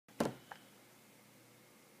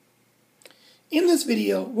In this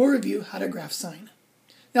video, we'll review how to graph sine.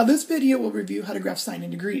 Now this video will review how to graph sine in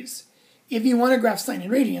degrees. If you want to graph sine in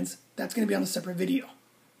radians, that's going to be on a separate video.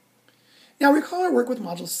 Now recall our work with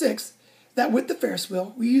Module 6 that with the Ferris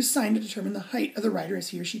wheel, we use sine to determine the height of the rider as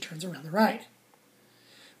he or she turns around the ride.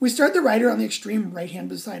 We start the rider on the extreme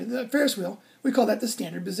right-hand side of the Ferris wheel. We call that the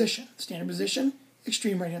standard position. Standard position,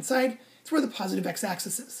 extreme right-hand side, it's where the positive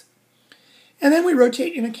x-axis is. And then we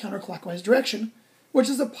rotate in a counterclockwise direction, which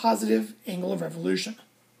is a positive angle of revolution.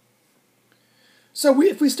 So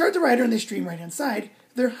if we start the rider on the extreme right-hand side,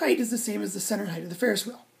 their height is the same as the center height of the Ferris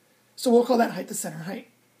wheel. So we'll call that height the center height.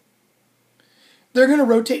 They're going to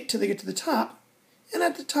rotate till they get to the top, and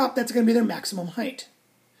at the top that's going to be their maximum height.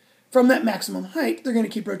 From that maximum height, they're going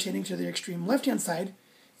to keep rotating to their extreme left-hand side,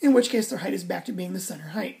 in which case their height is back to being the center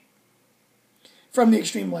height. From the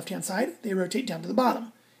extreme left-hand side, they rotate down to the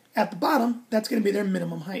bottom. At the bottom, that's going to be their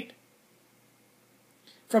minimum height.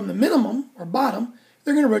 From the minimum, or bottom,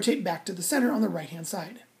 they're going to rotate back to the center on the right-hand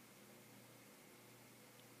side.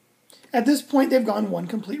 At this point, they've gone one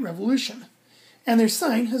complete revolution, and their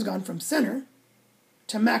sine has gone from center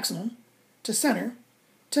to maximum to center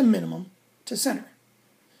to minimum to center.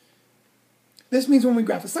 This means when we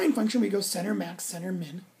graph a sine function, we go center, max, center,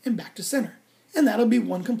 min, and back to center. And that'll be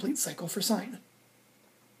one complete cycle for sine.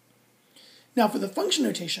 Now for the function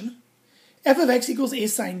notation, f of x equals a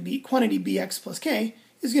sine b, quantity bx plus k,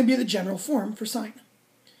 is going to be the general form for sine,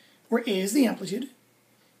 where a is the amplitude,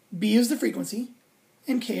 b is the frequency,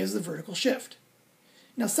 and k is the vertical shift.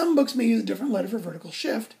 Now some books may use a different letter for vertical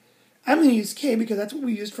shift. I'm going to use k because that's what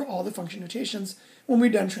we used for all the function notations when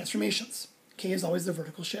we've done transformations. K is always the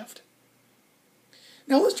vertical shift.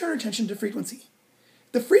 Now let's turn our attention to frequency.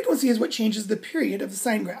 The frequency is what changes the period of the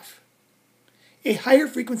sine graph. A higher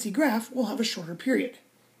frequency graph will have a shorter period,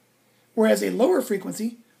 whereas a lower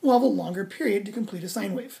frequency will have a longer period to complete a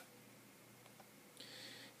sine wave.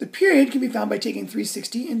 The period can be found by taking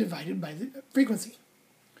 360 and divided by the frequency.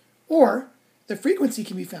 Or the frequency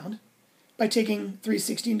can be found by taking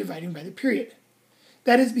 360 and dividing by the period.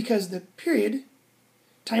 That is because the period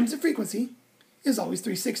times the frequency is always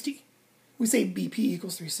 360. We say BP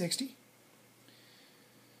equals 360.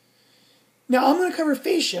 Now I'm going to cover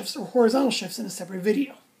phase shifts or horizontal shifts in a separate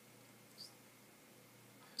video.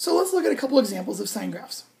 So let's look at a couple examples of sine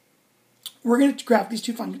graphs. We're going to graph these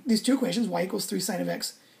two equations, y equals 3 sine of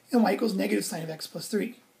x and y equals negative sine of x plus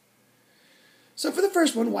 3. So for the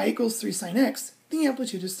first one, y equals 3 sine x, the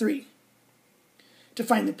amplitude is 3. To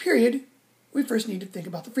find the period, we first need to think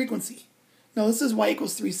about the frequency. Now this is y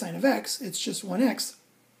equals 3 sine of x, it's just 1x,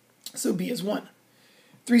 so b is 1.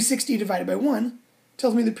 360 divided by 1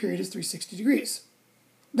 tells me the period is 360 degrees.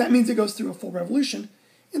 That means it goes through a full revolution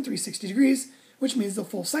in 360 degrees, which means the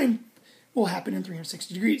full sine will happen in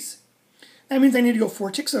 360 degrees. That means I need to go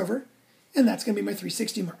 4 ticks over, and that's going to be my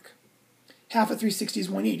 360 mark. Half of 360 is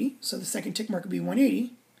 180, so the second tick mark would be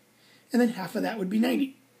 180, and then half of that would be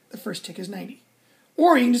 90. The first tick is 90.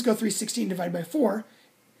 Or you can just go 360 and divide by 4,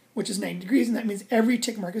 which is 90 degrees, and that means every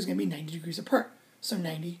tick mark is going to be 90 degrees apart. So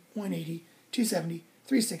 90, 180, 270,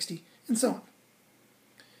 360, and so on.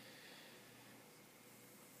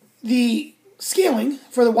 The scaling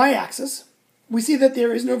for the y-axis, we see that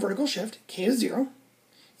there is no vertical shift, k is 0,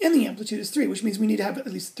 and the amplitude is 3, which means we need to have at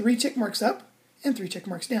least 3 tick marks up and 3 tick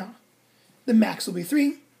marks down. The max will be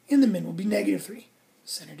 3, and the min will be negative 3,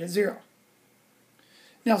 centered at 0.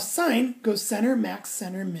 Now sine goes center, max,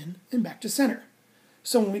 center, min, and back to center.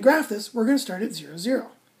 So when we graph this, we're going to start at 0, 0.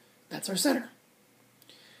 That's our center.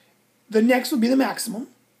 The next will be the maximum,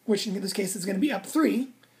 which in this case is going to be up 3.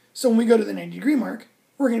 So when we go to the 90 degree mark,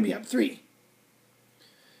 we're going to be up 3.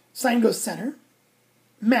 Sine goes center,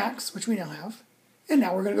 max, which we now have, and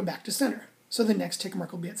now we're going to go back to center. So the next tick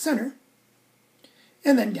mark will be at center,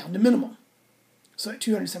 and then down to minimum. So at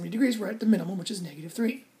 270 degrees, we're at the minimum, which is negative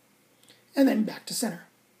 3. And then back to center.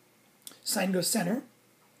 Sine goes center,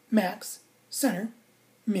 max, center,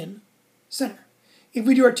 min, center. If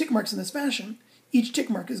we do our tick marks in this fashion, each tick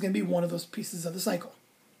mark is going to be one of those pieces of the cycle.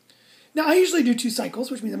 Now I usually do 2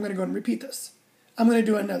 cycles, which means I'm going to go and repeat this. I'm going to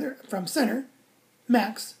do another from center,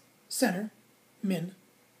 max, center, min,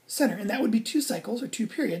 center. And that would be 2 cycles or 2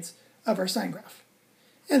 periods of our sine graph.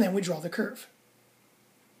 And then we draw the curve.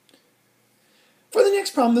 For the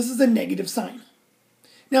next problem, this is a negative sine.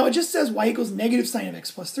 Now it just says y equals negative sine of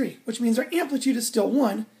x plus 3, which means our amplitude is still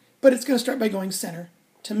 1, but it's going to start by going center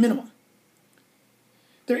to minimum.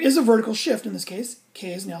 There is a vertical shift in this case.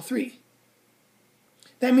 K is now 3.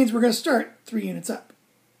 That means we're going to start 3 units up.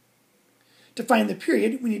 To find the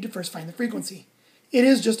period, we need to first find the frequency. It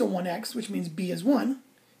is just a 1x, which means b is 1,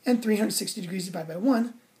 and 360 degrees divided by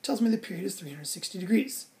 1 tells me the period is 360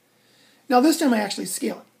 degrees. Now this time I actually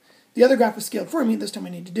scale it. The other graph was scaled for me, this time I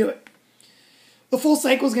need to do it. The full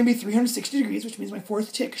cycle is going to be 360 degrees, which means my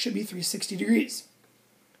fourth tick should be 360 degrees.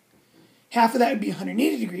 Half of that would be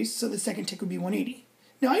 180 degrees, so the second tick would be 180.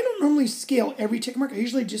 Now I don't normally scale every tick mark, I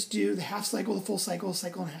usually just do the half cycle, the full cycle, a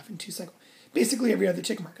cycle and a half, and 2 cycle. Basically every other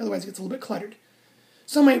tick mark, otherwise it gets a little bit cluttered.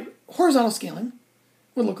 So my horizontal scaling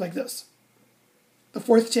would look like this. The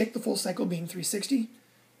fourth tick, the full cycle being 360.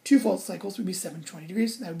 2 full cycles would be 720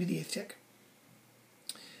 degrees, that would be the 8th tick.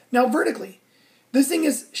 Now vertically, this thing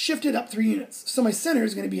is shifted up 3 units, so my center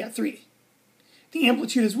is going to be at 3. The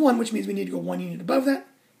amplitude is 1, which means we need to go 1 unit above that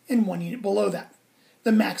and 1 unit below that.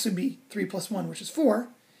 The max would be 3 plus 1, which is 4,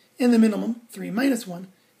 and the minimum, 3 minus 1,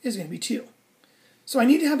 is going to be 2. So I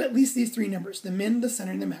need to have at least these 3 numbers, the min, the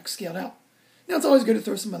center, and the max scaled out. Now it's always good to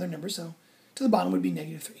throw some other numbers, so to the bottom would be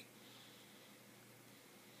negative 3.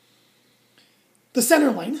 The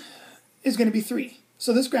center line is going to be 3.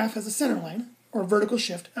 So this graph has a center line, or vertical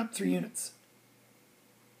shift, up 3 units.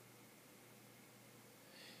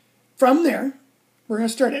 From there, we're going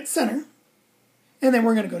to start at center, and then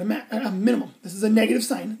we're going to go to minimum. This is a negative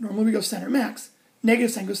sign. Normally we go center max. Negative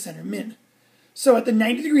sign goes center min. So at the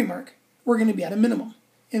 90-degree mark, we're going to be at a minimum.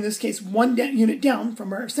 In this case, 1 unit down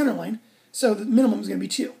from our center line, so the minimum is going to be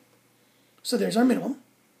 2. So there's our minimum.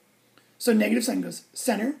 So negative sign goes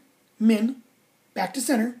center, min, back to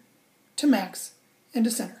center, to max, and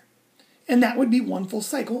to center. And that would be 1 full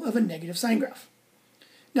cycle of a negative sine graph.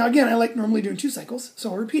 Now again, I like normally doing 2 cycles,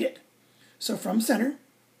 so I'll repeat it. So from center,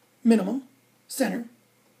 minimum, center,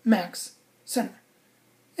 max, center.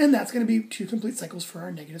 And that's going to be 2 complete cycles for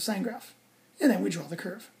our negative sine graph. And then we draw the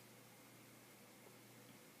curve.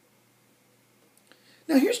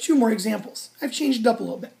 Now here's 2 more examples. I've changed it up a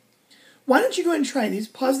little bit. Why don't you go ahead and try these,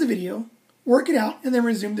 pause the video, work it out, and then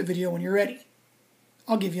resume the video when you're ready.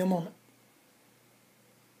 I'll give you a moment.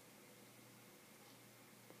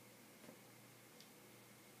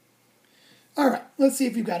 Alright, let's see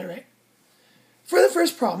if you've got it right. For the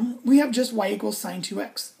first problem, we have just y equals sine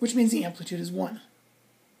 2x, which means the amplitude is 1.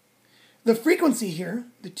 The frequency here,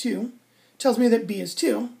 the 2, tells me that b is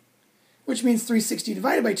 2, which means 360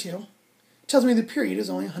 divided by 2 tells me the period is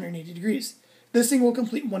only 180 degrees. This thing will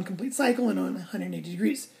complete 1 complete cycle in 180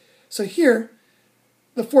 degrees. So here,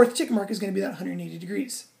 the fourth tick mark is going to be that 180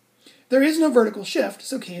 degrees. There is no vertical shift,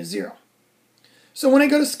 so k is 0. So when I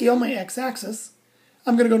go to scale my x-axis,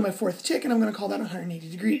 I'm going to go to my fourth tick, and I'm going to call that 180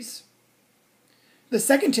 degrees. The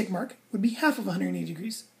second tick mark would be half of 180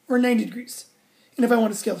 degrees, or 90 degrees. And if I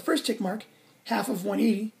want to scale the first tick mark, half of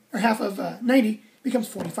 180, or half of 90, becomes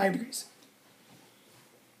 45 degrees.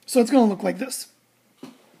 So it's going to look like this.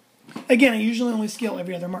 Again, I usually only scale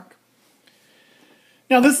every other mark.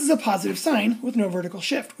 Now this is a positive sign with no vertical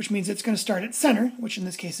shift, which means it's going to start at center, which in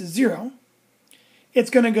this case is 0. It's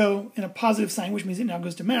going to go in a positive sign, which means it now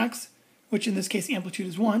goes to max, which in this case amplitude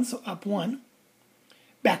is 1, so up 1.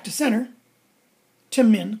 Back to center, to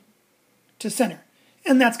min, to center.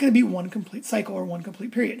 And that's going to be 1 complete cycle, or 1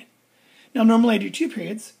 complete period. Now normally I do 2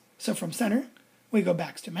 periods, so from center, we go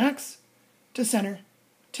back to max, to center,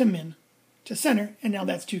 to min, to center, and now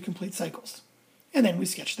that's 2 complete cycles. And then we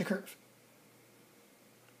sketch the curve.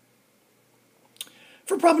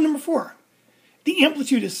 For problem number 4, the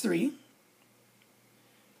amplitude is 3.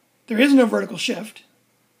 There is no vertical shift.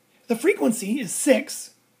 The frequency is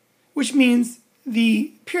 6, which means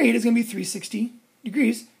the period is going to be 360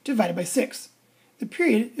 degrees divided by 6. The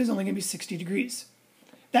period is only going to be 60 degrees.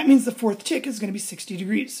 That means the fourth tick is going to be 60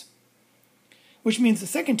 degrees, which means the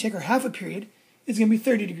second tick, or half a period, is going to be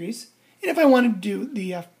 30 degrees. And if I wanted to do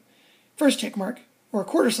the first tick mark, or a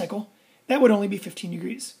quarter cycle, that would only be 15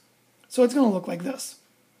 degrees. So it's going to look like this.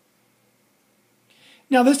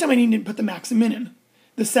 Now this time I need to put the max and min in.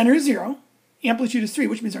 The center is 0, amplitude is 3,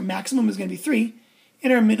 which means our maximum is going to be 3,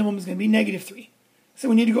 and our minimum is going to be negative 3. So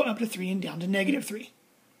we need to go up to 3 and down to negative 3.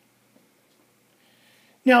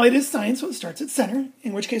 Now it is sine, so it starts at center,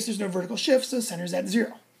 in which case there's no vertical shift, so the center is at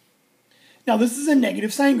 0. Now this is a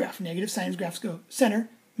negative sine graph. Negative sine graphs go center,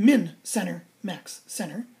 min, center, max,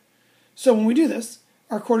 center. So when we do this,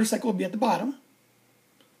 our quarter cycle will be at the bottom.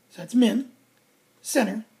 So that's min,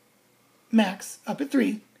 center, max, up at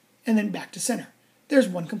 3, and then back to center. There's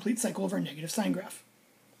 1 complete cycle of our negative sine graph.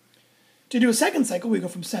 To do a second cycle, we go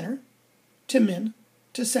from center, to min,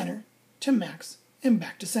 to center, to max, and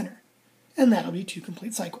back to center. And that'll be 2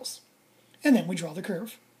 complete cycles. And then we draw the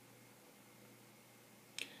curve.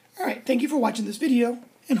 Alright, thank you for watching this video,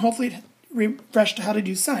 and hopefully it refreshed how to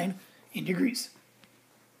do sine in degrees.